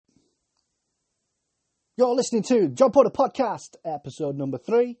You're listening to John Porter Podcast, episode number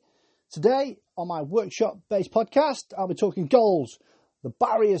 3. Today, on my workshop-based podcast, I'll be talking goals, the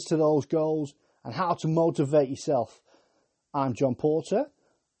barriers to those goals, and how to motivate yourself. I'm John Porter,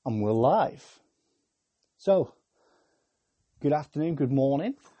 and we're live. So, good afternoon, good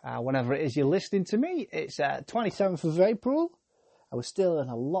morning, whenever it is you're listening to me. It's 27th of April, and we're still in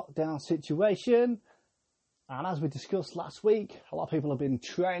a lockdown situation. And as we discussed last week, a lot of people have been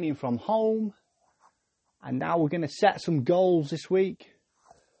training from home. And now we're going to set some goals this week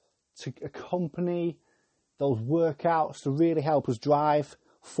to accompany those workouts to really help us drive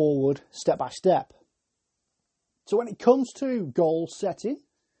forward step by step. So when it comes to goal setting,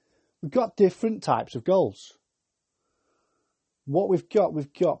 we've got different types of goals. What we've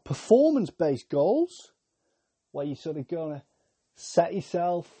got performance-based goals, where you're sort of going to set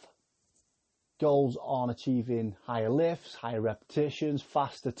yourself goals on achieving higher lifts, higher repetitions,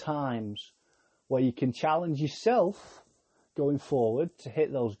 faster times, where you can challenge yourself going forward to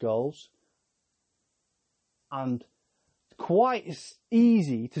hit those goals. And quite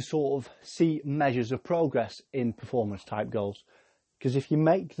easy to sort of see measures of progress in performance type goals. Because if you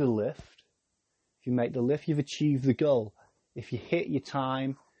make the lift, you've achieved the goal. If you hit your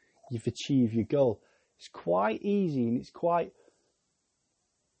time, you've achieved your goal. It's quite easy and it's quite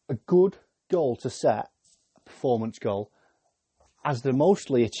a good goal to set, a performance goal, as they're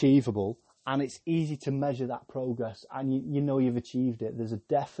mostly achievable. And it's easy to measure that progress, and you know you've achieved it. There's a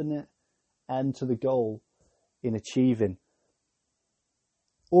definite end to the goal in achieving.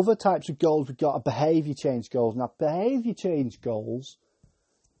 Other types of goals, we've got a behaviour change goals. Now, behaviour change goals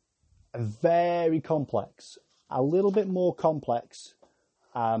are very complex, a little bit more complex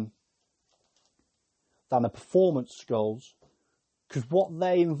than the performance goals, because what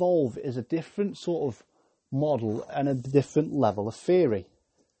they involve is a different sort of model and a different level of theory.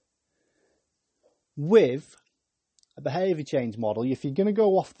 With a behaviour change model, if you're going to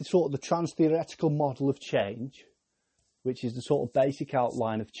go off the sort of the trans-theoretical model of change, which is the sort of basic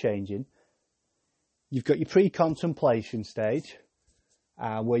outline of changing, you've got your pre-contemplation stage,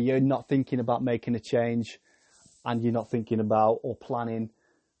 where you're not thinking about making a change, and you're not thinking about or planning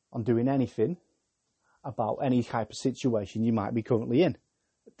on doing anything about any type of situation you might be currently in.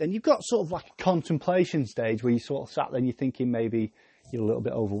 Then you've got sort of like a contemplation stage, where you sort of sat there and you're thinking maybe you're a little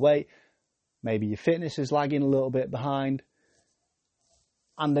bit overweight, maybe your fitness is lagging a little bit behind.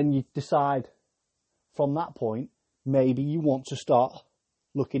 And then you decide from that point, maybe you want to start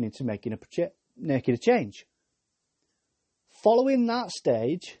looking into making a change. Following that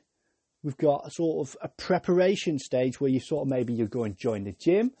stage, we've got a sort of a preparation stage where you'll go and join the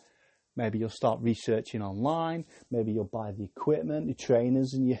gym. Maybe you'll start researching online. Maybe you'll buy the equipment, the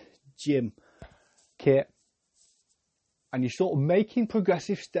trainers and your gym kit. And you're sort of making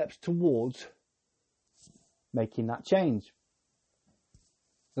progressive steps towards making that change.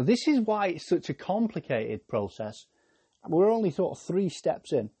 Now, this is why it's such a complicated process. We're only sort of 3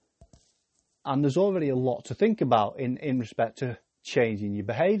 steps in. And there's already a lot to think about in respect to changing your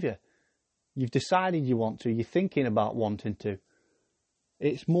behaviour. You've decided you want to. You're thinking about wanting to.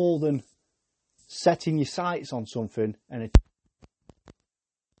 It's more than setting your sights on something and a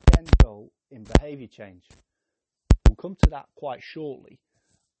end goal in behaviour change. We'll come to that quite shortly,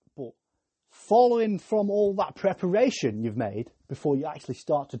 but following from all that preparation you've made before you actually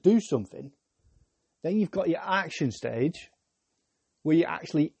start to do something, then you've got your action stage where you're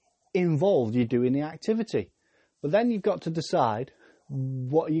actually involved, you're doing the activity. But then you've got to decide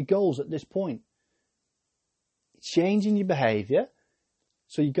what are your goals at this point. Changing your behaviour,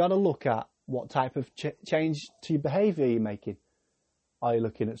 so you've got to look at what type of change to your behaviour you're making. Are you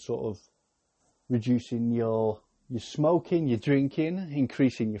looking at sort of reducing your smoking, your drinking,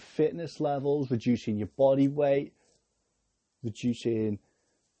 increasing your fitness levels, reducing your body weight, reducing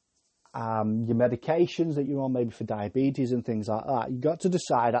your medications that you're on, maybe for diabetes and things like that. You've got to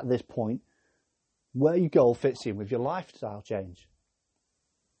decide at this point where your goal fits in with your lifestyle change.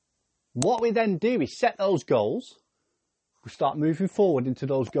 What we then do is set those goals. We start moving forward into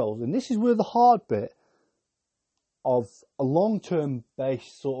those goals. And this is where the hard bit of a long-term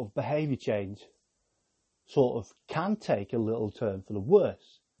based sort of behaviour change sort of can take a little turn for the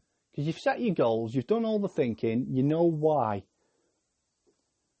worse. Because you've set your goals, you've done all the thinking, you know why.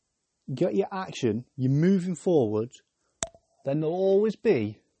 You get your action, you're moving forward, then there'll always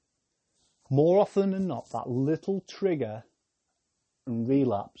be, more often than not, that little trigger and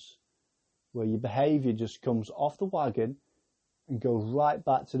relapse where your behaviour just comes off the wagon and goes right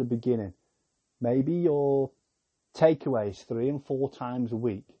back to the beginning. Maybe your takeaways 3 and 4 times a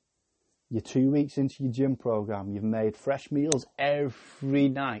week. You're 2 weeks into your gym program. You've made fresh meals every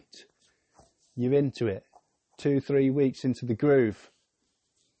night. You're into it. 2-3 weeks into the groove,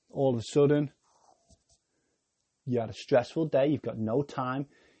 all of a sudden, you had a stressful day, you've got no time,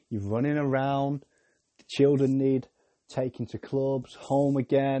 you're running around, the children need taken to clubs, home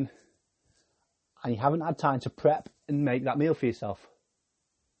again, and you haven't had time to prep and make that meal for yourself.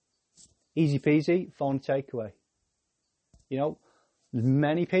 Easy peasy, phone takeaway. You know, there's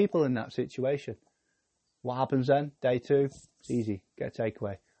many people in that situation. What happens then? Day 2, it's easy, get a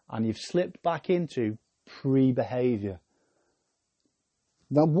takeaway. And you've slipped back into pre-behaviour.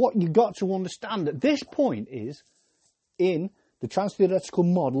 Now, what you've got to understand at this point is, in the trans-theoretical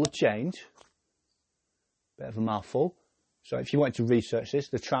model of change, bit of a mouthful, so if you wanted to research this,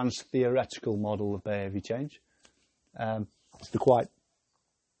 the trans-theoretical model of behaviour change, it's the quite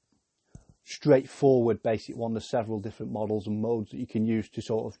straightforward basic one. There's several different models and modes that you can use to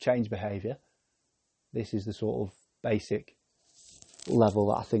sort of change behaviour. This is the sort of basic level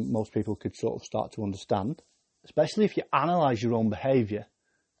that I think most people could sort of start to understand, especially if you analyse your own behaviour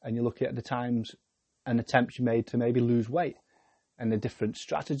and you look at the times and attempts you made to maybe lose weight and the different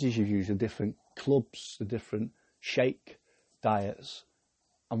strategies you've used, the different clubs, the different shake diets.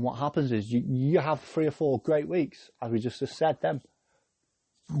 And what happens is you have 3 or 4 great weeks, as we just said then.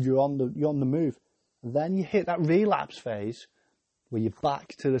 You're on the move. Then you hit that relapse phase where you're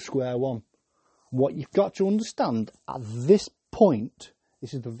back to the square one. What you've got to understand at this point,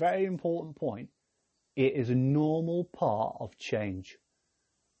 this is the very important point, it is a normal part of change.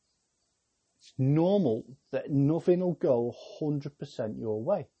 It's normal that nothing will go 100% your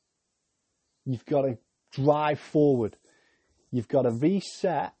way. You've got to drive forward. You've got to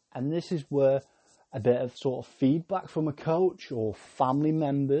reset, and this is where a bit of sort of feedback from a coach or family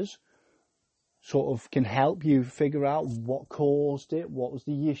members sort of can help you figure out what caused it, what was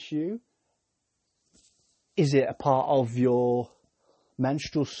the issue. Is it a part of your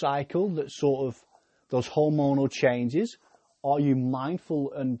menstrual cycle that sort of those hormonal changes? Are you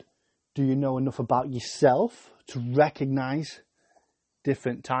mindful, and do you know enough about yourself to recognise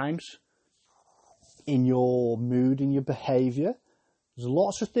different times in your mood and your behaviour? There's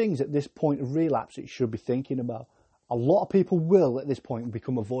lots of things at this point of relapse that you should be thinking about. A lot of people will at this point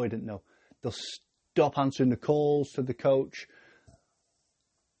become avoidant though. They'll stop answering the calls to the coach.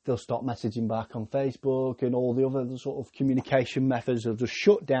 They'll stop messaging back on Facebook, and all the other sort of communication methods will just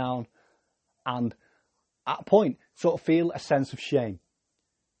shut down, and at a point sort of feel a sense of shame.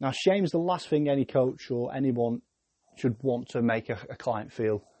 Now, shame is the last thing any coach or anyone should want to make a client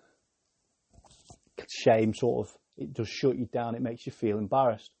feel. Shame sort of, it does shut you down, it makes you feel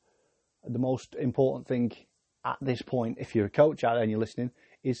embarrassed. The most important thing at this point, if you're a coach out there and you're listening,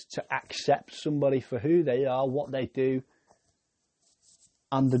 is to accept somebody for who they are, what they do,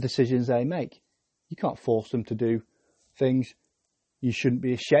 and the decisions they make. You can't force them to do things. You shouldn't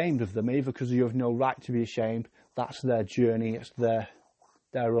be ashamed of them either, because you have no right to be ashamed. That's their journey, it's their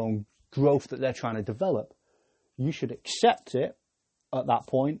own growth that they're trying to develop. You should accept it at that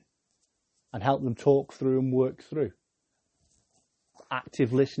point and help them talk through and work through.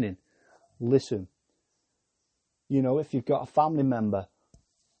 Active listening. Listen. You know, if you've got a family member,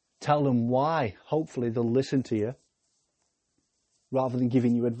 tell them why. Hopefully they'll listen to you rather than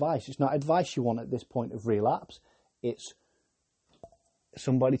giving you advice. It's not advice you want at this point of relapse. It's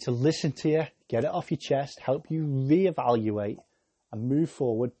somebody to listen to you, get it off your chest, help you reevaluate and move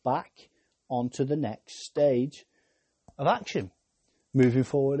forward back onto the next stage of action. Moving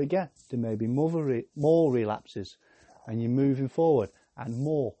forward again. There may be more relapses, and you're moving forward and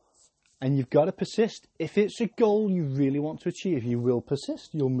more. And you've got to persist. If it's a goal you really want to achieve, you will persist.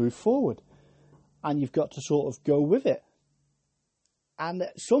 You'll move forward. And you've got to sort of go with it. And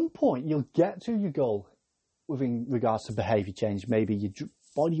at some point, you'll get to your goal within regards to behaviour change. Maybe your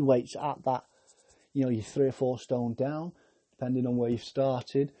body weight's at that, you know, you're 3 or 4 stone down, depending on where you've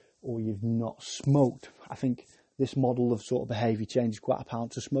started, or you've not smoked. I think this model of sort of behaviour change is quite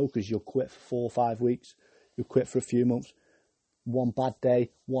apparent to smokers. You'll quit for 4 or 5 weeks. You'll quit for a few months. One bad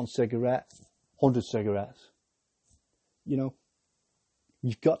day, 1 cigarette, 100 cigarettes. You know,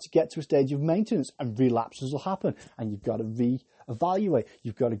 you've got to get to a stage of maintenance, and relapses will happen, and you've got to reevaluate.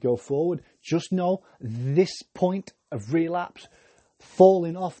 You've got to go forward. Just know this point of relapse,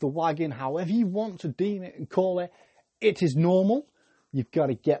 falling off the wagon, however you want to deem it and call it, it is normal. You've got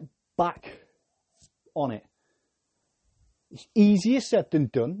to get back on it. It's easier said than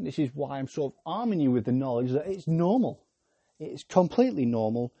done. This is why I'm sort of arming you with the knowledge that it's normal. It's completely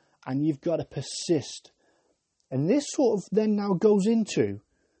normal, and you've got to persist. And this sort of then now goes into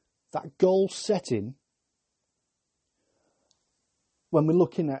that goal setting when we're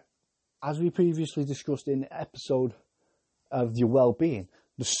looking at, as we previously discussed in the episode of your well-being,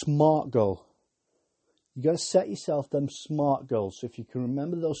 the SMART goal. You got to set yourself them SMART goals. So if you can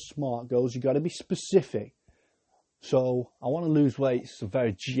remember those SMART goals, you got to be specific. So I want to lose weight. It's a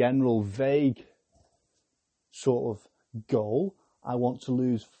very general, vague sort of goal. I want to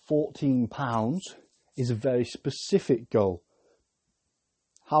lose 14 pounds is a very specific goal.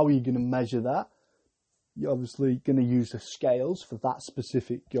 How are you going to measure that? You're obviously going to use the scales for that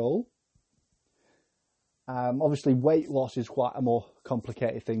specific goal. Obviously, weight loss is quite a more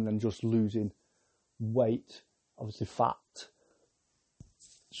complicated thing than just losing weight. Obviously, fat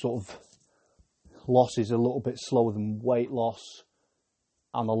sort of loss is a little bit slower than weight loss,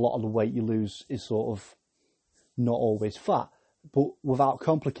 and a lot of the weight you lose is sort of not always fat. But without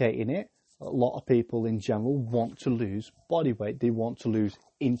complicating it, a lot of people in general want to lose body weight. They want to lose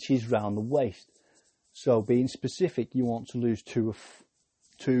inches round the waist. So being specific, you want to lose 2,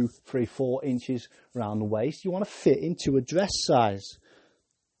 3, 4 inches around the waist. You want to fit into a dress size.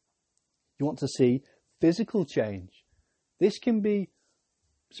 You want to see physical change. This can be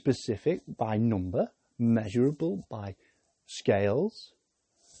specific by number, measurable by scales.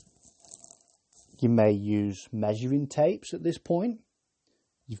 You may use measuring tapes at this point.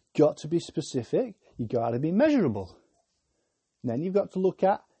 You've got to be specific. You've got to be measurable. And then you've got to look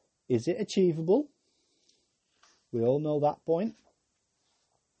at, is it achievable? We all know that point.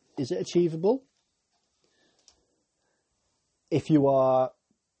 Is it achievable? If you are,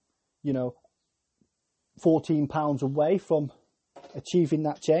 14 pounds away from achieving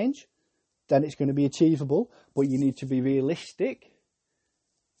that change, then it's going to be achievable, but you need to be realistic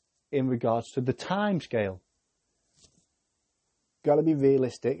in regards to the time scale. Got to be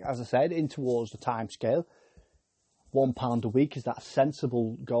realistic, as I said, in towards the time scale. £1 a week is that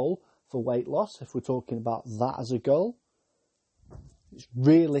sensible goal for weight loss, if we're talking about that as a goal. It's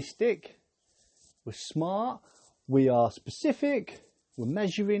realistic, we're smart, we are specific, we're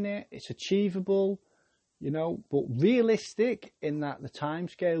measuring it, it's achievable, but realistic in that the time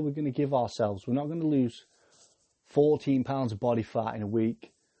scale we're going to give ourselves. We're not going to lose 14 pounds of body fat in a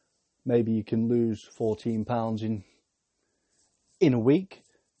week. Maybe you can lose 14 pounds in a week,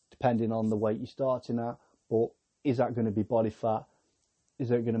 depending on the weight you're starting at, but is that going to be body fat? Is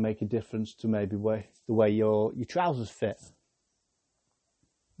it going to make a difference to maybe the way your trousers fit?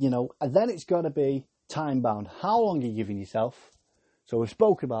 And then it's got to be time bound. How long are you giving yourself? So we've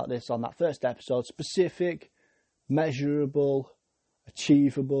spoken about this on that first episode. Specific, measurable,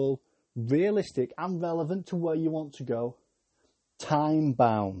 achievable, realistic and relevant to where you want to go. Time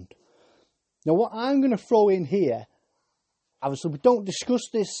bound. Now what I'm going to throw in here, obviously we don't discuss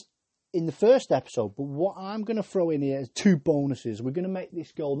this in the first episode, but what I'm going to throw in here is 2 bonuses. We're going to make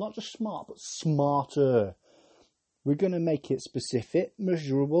this goal not just smart, but smarter. We're going to make it specific,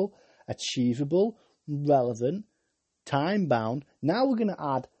 measurable, achievable, relevant, time bound. Now we're going to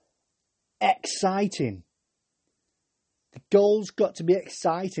add exciting. The goal's got to be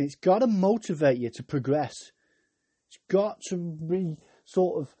exciting. It's got to motivate you to progress. It's got to be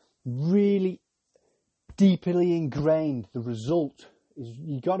sort of really deeply ingrained. The result is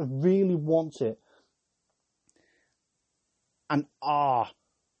you got to really want it. And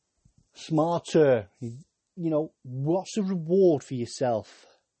smarter. What's the reward for yourself?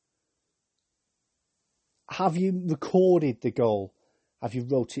 Have you recorded the goal? Have you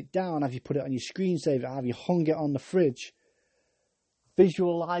wrote it down? Have you put it on your screensaver? Have you hung it on the fridge?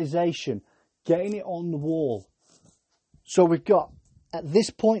 Visualization, getting it on the wall. So we've got, at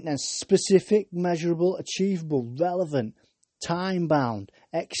this point then, specific, measurable, achievable, relevant, time-bound,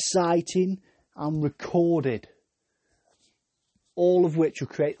 exciting and recorded. All of which will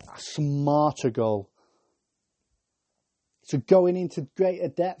create a smarter goal. So going into greater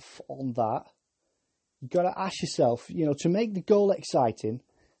depth on that, you've got to ask yourself, to make the goal exciting,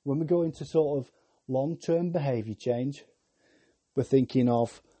 when we go into sort of long-term behaviour change, we're thinking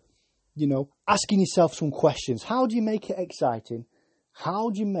of, asking yourself some questions. How do you make it exciting? How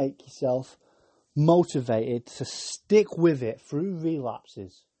do you make yourself motivated to stick with it through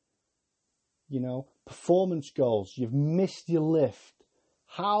relapses? Performance goals. You've missed your lift.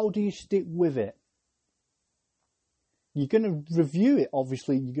 How do you stick with it? You're going to review it,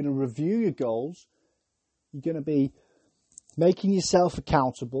 obviously. You're going to review your goals. You're going to be making yourself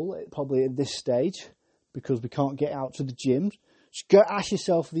accountable, probably at this stage, because we can't get out to the gyms. Just go ask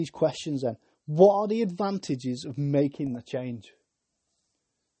yourself these questions then. What are the advantages of making the change?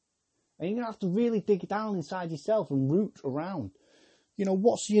 And you're going to have to really dig down inside yourself and root around.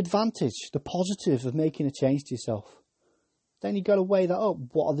 What's the advantage, the positive of making a change to yourself? Then you've got to weigh that up.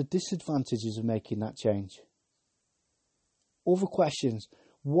 What are the disadvantages of making that change? Other questions.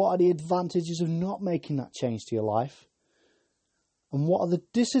 What are the advantages of not making that change to your life? And what are the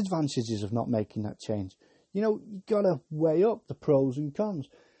disadvantages of not making that change? You know, you've got to weigh up the pros and cons.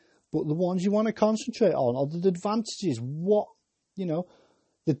 But the ones you want to concentrate on are the advantages.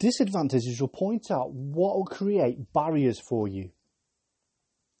 The disadvantages will point out what will create barriers for you.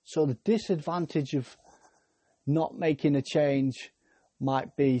 So the disadvantage of not making a change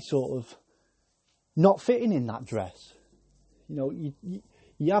might be sort of not fitting in that dress. You know,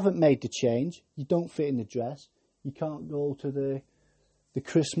 you haven't made the change. You don't fit in the dress. You can't go to the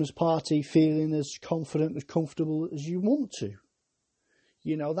Christmas party feeling as confident, as comfortable as you want to.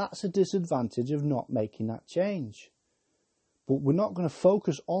 You know, that's a disadvantage of not making that change. But we're not going to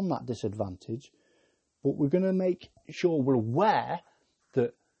focus on that disadvantage, but we're going to make sure we're aware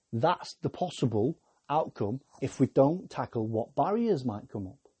that that's the possible outcome if we don't tackle what barriers might come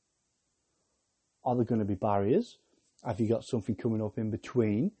up. Are there going to be barriers? Have you got something coming up in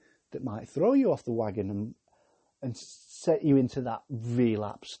between that might throw you off the wagon and set you into that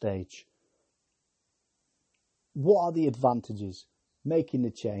relapse stage? What are the advantages? Making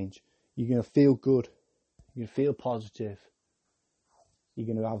the change. You're going to feel good. You're going to feel positive. You're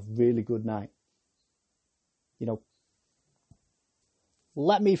going to have a really good night. You know,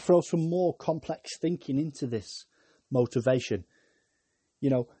 let me throw some more complex thinking into this motivation.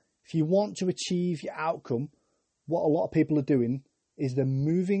 You know, if you want to achieve your outcome, what a lot of people are doing is they're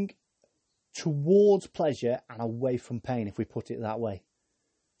moving towards pleasure and away from pain, if we put it that way.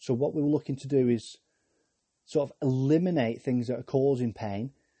 So what we're looking to do is sort of eliminate things that are causing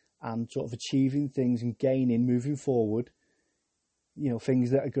pain and sort of achieving things and gaining, moving forward, you know,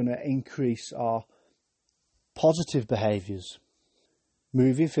 things that are going to increase our positive behaviours.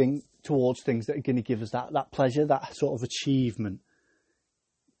 Moving towards things that are going to give us that pleasure, that sort of achievement.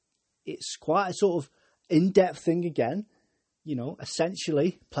 It's quite a sort of in-depth thing again. You know,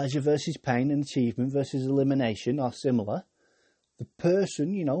 essentially, pleasure versus pain and achievement versus elimination are similar. The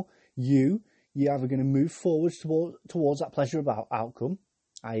person, you know, you're either going to move forwards towards that pleasure about outcome,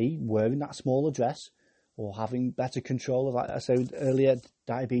 i.e. wearing that smaller dress, or having better control of, like I said earlier,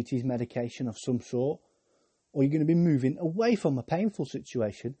 diabetes medication of some sort, or you're going to be moving away from a painful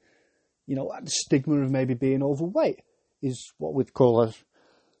situation. You know, the stigma of maybe being overweight is what we'd call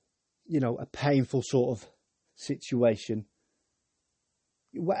a painful sort of situation.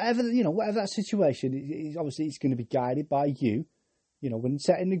 Whatever that situation is, obviously it's going to be guided by you. You know, when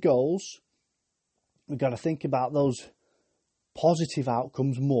setting the goals, we've got to think about those positive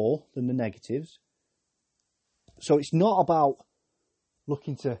outcomes more than the negatives. So it's not about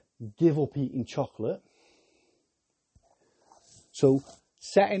looking to give up eating chocolate. So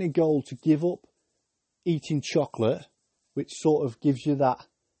setting a goal to give up eating chocolate, which sort of gives you that,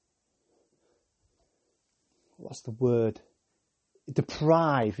 what's the word?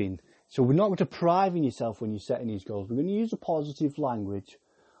 Depriving. So we're not depriving yourself when you're setting these goals. We're going to use a positive language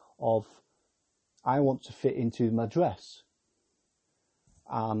of, I want to fit into my dress.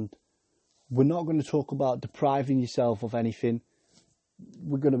 And we're not going to talk about depriving yourself of anything.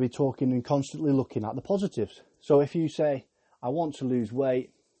 We're going to be talking and constantly looking at the positives. So if you say, I want to lose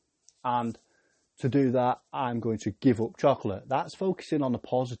weight, and to do that, I'm going to give up chocolate. That's focusing on the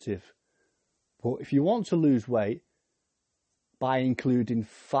positive. But if you want to lose weight by including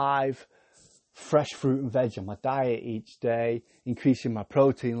 5 fresh fruit and veg on my diet each day, increasing my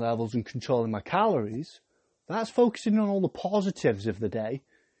protein levels and controlling my calories, that's focusing on all the positives of the day,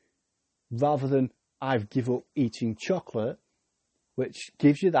 rather than I've give up eating chocolate, which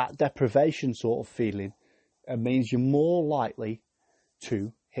gives you that deprivation sort of feeling and means you're more likely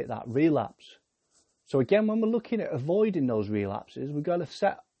to hit that relapse. So again, when we're looking at avoiding those relapses, we've got to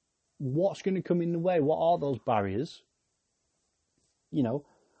set what's going to come in the way. What are those barriers? You know,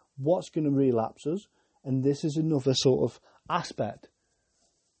 what's going to relapse us? And this is another sort of aspect.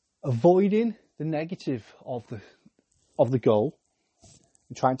 Avoiding the negative of the goal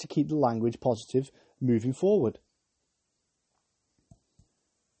and trying to keep the language positive moving forward.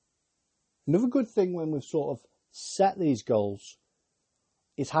 Another good thing when we've sort of set these goals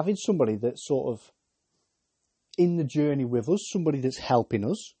is having somebody that's sort of in the journey with us, somebody that's helping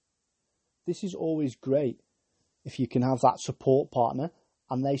us. This is always great if you can have that support partner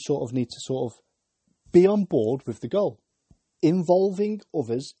and they sort of need to sort of be on board with the goal. Involving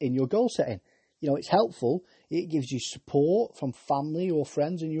others in your goal setting. You know, it's helpful. It gives you support from family or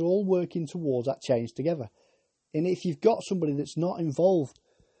friends and you're all working towards that change together. And if you've got somebody that's not involved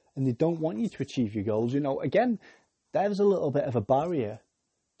and they don't want you to achieve your goals, you know, again, there's a little bit of a barrier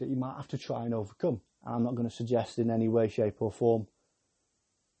that you might have to try and overcome. And I'm not going to suggest in any way, shape or form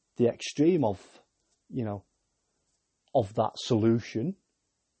the extreme of, you know, of that solution.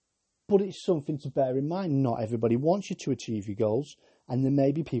 But it's something to bear in mind. Not everybody wants you to achieve your goals. and there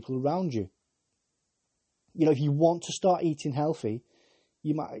may be people around you. You know, if you want to start eating healthy,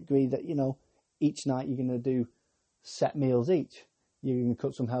 you might agree that, you know, each night you're going to do set meals each. You're going to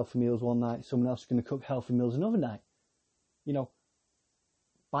cook some healthy meals one night, someone else is going to cook healthy meals another night. You know,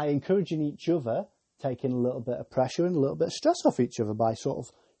 by encouraging each other, taking a little bit of pressure and a little bit of stress off each other by sort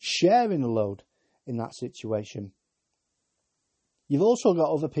of sharing the load in that situation. You've also got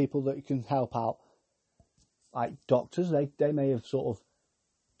other people that you can help out, like doctors. They may have sort of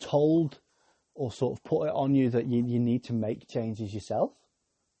told or sort of put it on you that you need to make changes yourself.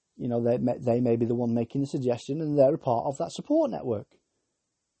 You know, they may be the one making the suggestion, and they're a part of that support network.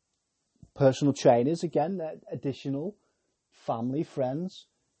 Personal trainers, again, they're additional family, friends,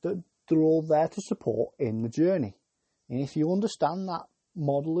 that they're all there to support in the journey. And if you understand that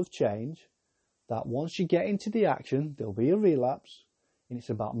model of change, that once you get into the action, there'll be a relapse, and it's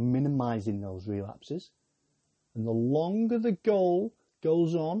about minimizing those relapses. And the longer the goal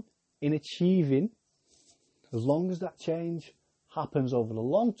goes on in achieving, as long as that change happens over the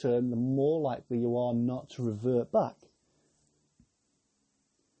long term, the more likely you are not to revert back.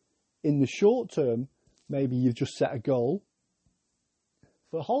 In the short term, maybe you've just set a goal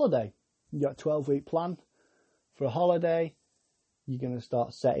for a holiday. You've got a 12-week plan for a holiday. You're going to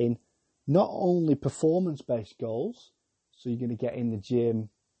start setting not only performance-based goals, so you're going to get in the gym,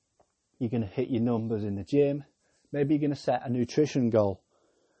 you're going to hit your numbers in the gym. Maybe you're going to set a nutrition goal.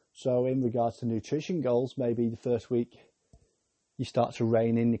 So in regards to nutrition goals, maybe the first week you start to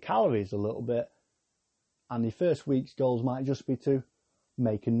rein in the calories a little bit, and the first week's goals might just be to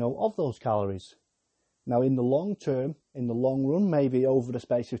make a note of those calories. Now in the long term, in the long run, maybe over the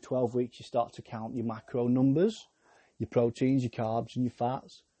space of 12 weeks, you start to count your macro numbers, your proteins, your carbs and your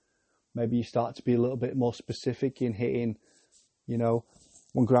fats. Maybe you start to be a little bit more specific in hitting,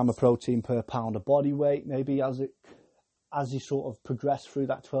 1 gram of protein per pound of body weight. Maybe as you sort of progress through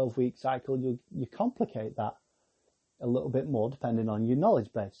that 12-week cycle, you complicate that a little bit more depending on your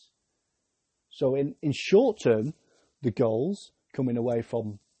knowledge base. So in short term, the goals, coming away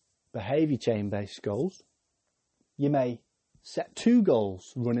from behaviour chain-based goals, you may set 2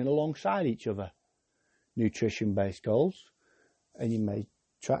 goals running alongside each other, nutrition-based goals, and you may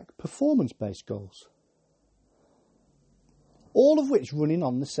track performance-based goals. All of which running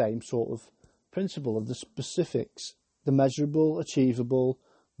on the same sort of principle of the specifics, the measurable, achievable,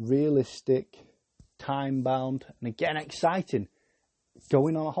 realistic, time-bound, and again, exciting.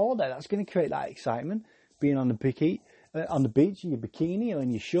 Going on a holiday, that's going to create that excitement. Being on the beach in your bikini or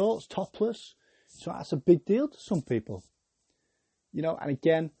in your shorts, topless. So that's a big deal to some people. And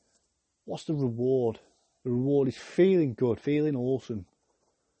again, what's the reward? The reward is feeling good, feeling awesome.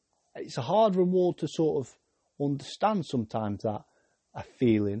 It's a hard reward to sort of understand sometimes, that a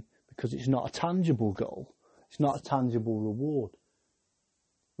feeling, because it's not a tangible goal. It's not a tangible reward.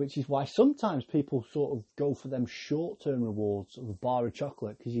 Which is why sometimes people sort of go for them short-term rewards of a bar of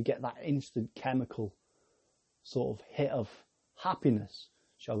chocolate, because you get that instant chemical sort of hit of happiness,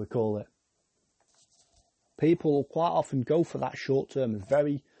 shall we call it. People quite often go for that short-term,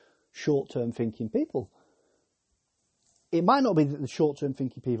 very short-term thinking people. It might not be that the short-term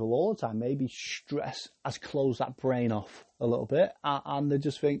thinking people all the time, maybe stress has closed that brain off a little bit, and they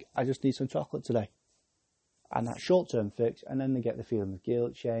just think, I just need some chocolate today. And that short-term fix, and then they get the feeling of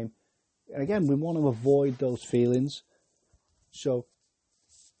guilt, shame. And again, we want to avoid those feelings. So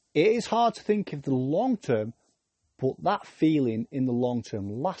it is hard to think of the long-term, but that feeling in the long-term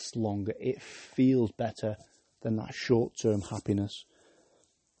lasts longer. It feels better than that short-term happiness.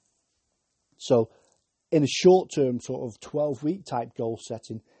 So in a short-term sort of 12-week type goal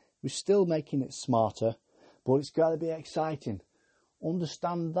setting, we're still making it smarter, but it's got to be exciting.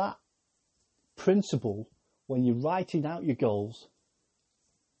 Understand that principle when you're writing out your goals.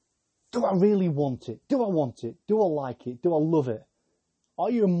 Do I really want it? Do I want it? Do I like it? Do I love it? Are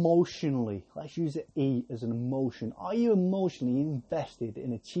you emotionally, let's use the E as an emotion, are you emotionally invested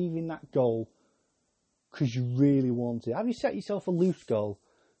in achieving that goal because you really want it? Have you set yourself a loose goal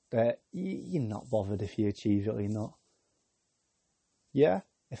that you're not bothered if you achieve it or you're not? Yeah?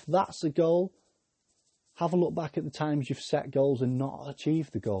 If that's the goal, have a look back at the times you've set goals and not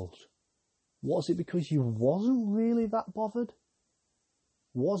achieved the goals. Was it because you wasn't really that bothered?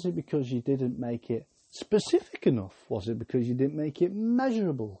 Was it because you didn't make it specific enough? Was it because you didn't make it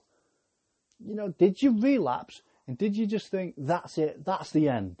measurable? Did you relapse and did you just think, that's it, that's the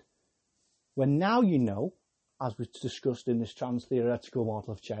end? When now you know, as we discussed in this trans-theoretical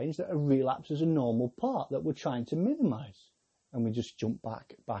model of change, that a relapse is a normal part that we're trying to minimise. And we just jump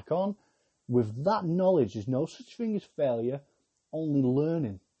back on. With that knowledge, there's no such thing as failure, only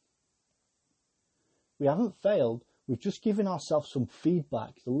learning. We haven't failed, We've just given ourselves some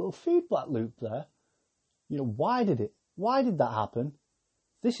feedback, a little feedback loop there. Why did that happen?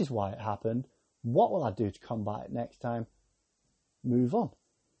 This is why it happened. What will I do to combat it next time? Move on.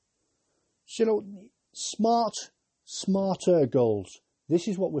 So, smarter goals. This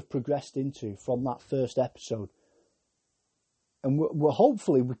is what we've progressed into from that first episode. And we're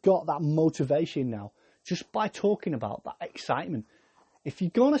hopefully we've got that motivation now just by talking about that excitement. If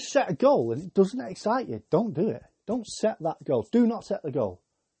you're going to set a goal and it doesn't excite you, don't do it. Don't set that goal. Do not set the goal.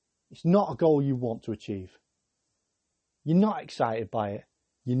 It's not a goal you want to achieve. You're not excited by it.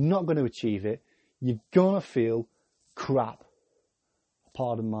 You're not going to achieve it. You're going to feel crap.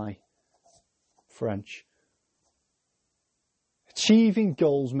 Pardon my French. Achieving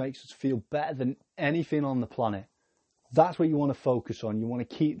goals makes us feel better than anything on the planet. That's what you want to focus on. You want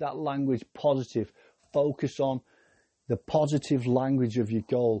to keep that language positive. Focus on the positive language of your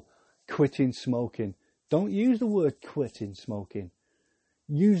goal. Quitting smoking. Don't use the word quitting smoking.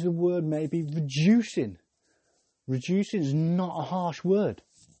 Use the word maybe reducing. Reducing is not a harsh word.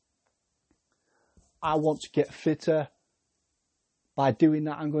 I want to get fitter. By doing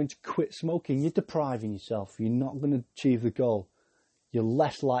that, I'm going to quit smoking. You're depriving yourself. You're not going to achieve the goal. You're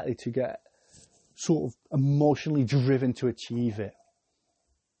less likely to get sort of emotionally driven to achieve it.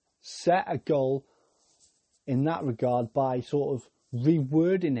 Set a goal in that regard by sort of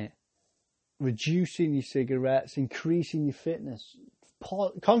rewording it. Reducing your cigarettes, increasing your fitness.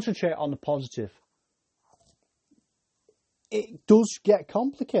 Concentrate on the positive. It does get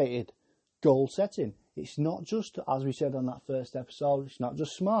complicated, goal setting. It's not just, as we said on that first episode, it's not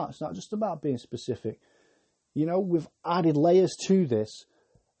just smart. It's not just about being specific. We've added layers to this,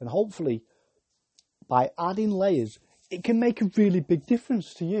 and hopefully by adding layers, it can make a really big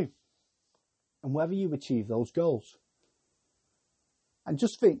difference to you and whether you achieve those goals. And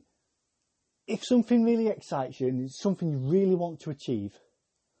just think, if something really excites you and it's something you really want to achieve,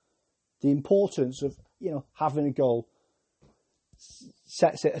 the importance of, having a goal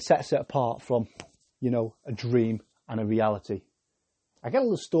sets it apart from, a dream and a reality. I get a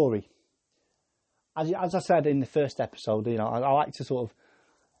little story. As I said in the first episode, I like to sort of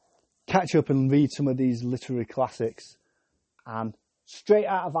catch up and read some of these literary classics. And straight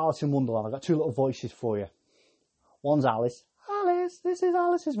out of Alice in Wonderland, I've got two little voices for you. One's Alice. Alice, this is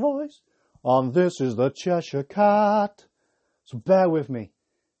Alice's voice. And this is the Cheshire Cat. So bear with me.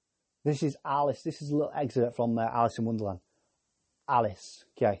 This is Alice. This is a little excerpt from Alice in Wonderland. Alice.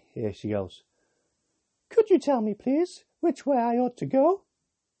 Okay, here she goes. Could you tell me, please, which way I ought to go?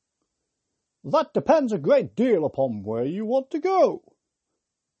 That depends a great deal upon where you want to go.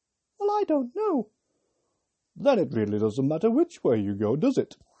 Well, I don't know. Then it really doesn't matter which way you go, does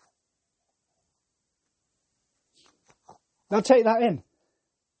it? Now take that in.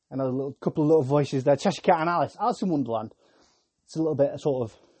 Another couple of little voices there. Cheshire Cat and Alice. Alice in Wonderland. It's a little bit sort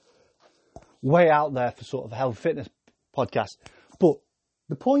of way out there for sort of a health fitness podcast. But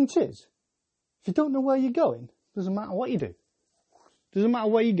the point is, if you don't know where you're going, doesn't matter what you do. Doesn't matter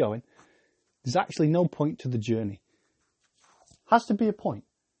where you're going. There's actually no point to the journey. Has to be a point.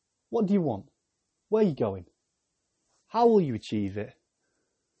 What do you want? Where are you going? How will you achieve it?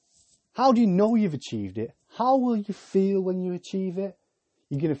 How do you know you've achieved it? How will you feel when you achieve it?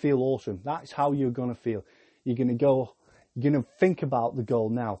 You're going to feel awesome. That's how you're going to feel. You're going to think about the goal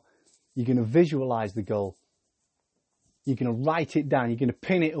now. You're going to visualize the goal. You're going to write it down. You're going to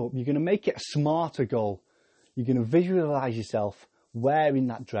pin it up. You're going to make it a smarter goal. You're going to visualize yourself wearing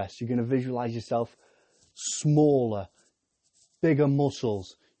that dress. You're going to visualize yourself smaller, bigger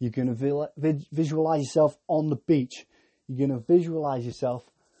muscles. You're going to visualize yourself on the beach. You're going to visualize yourself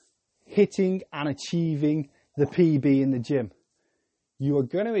hitting and achieving the PB in the gym. You are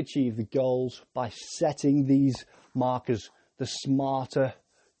going to achieve the goals by setting these markers, the smarter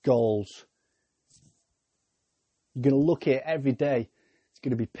goals. You're going to look at it every day. It's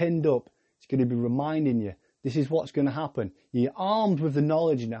going to be pinned up. It's going to be reminding you, this is what's going to happen. You're armed with the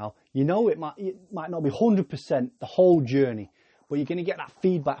knowledge now. You know it might not be 100% the whole journey, but you're going to get that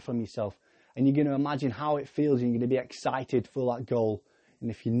feedback from yourself. And you're going to imagine how it feels, and you're going to be excited for that goal. And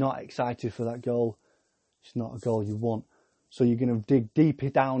if you're not excited for that goal, it's not a goal you want. So you're going to dig deeper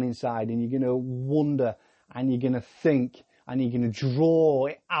down inside, and you're going to wonder, and you're going to think, and you're going to draw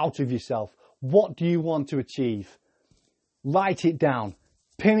it out of yourself. What do you want to achieve? Write it down.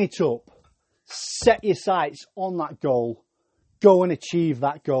 Pin it up. Set your sights on that goal. Go and achieve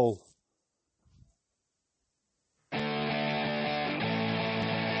that goal.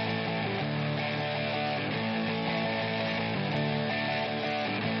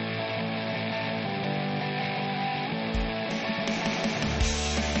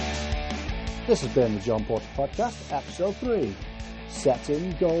 This has been the John Porter Podcast, Episode 3,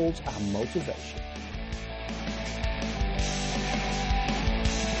 Setting Goals and Motivation.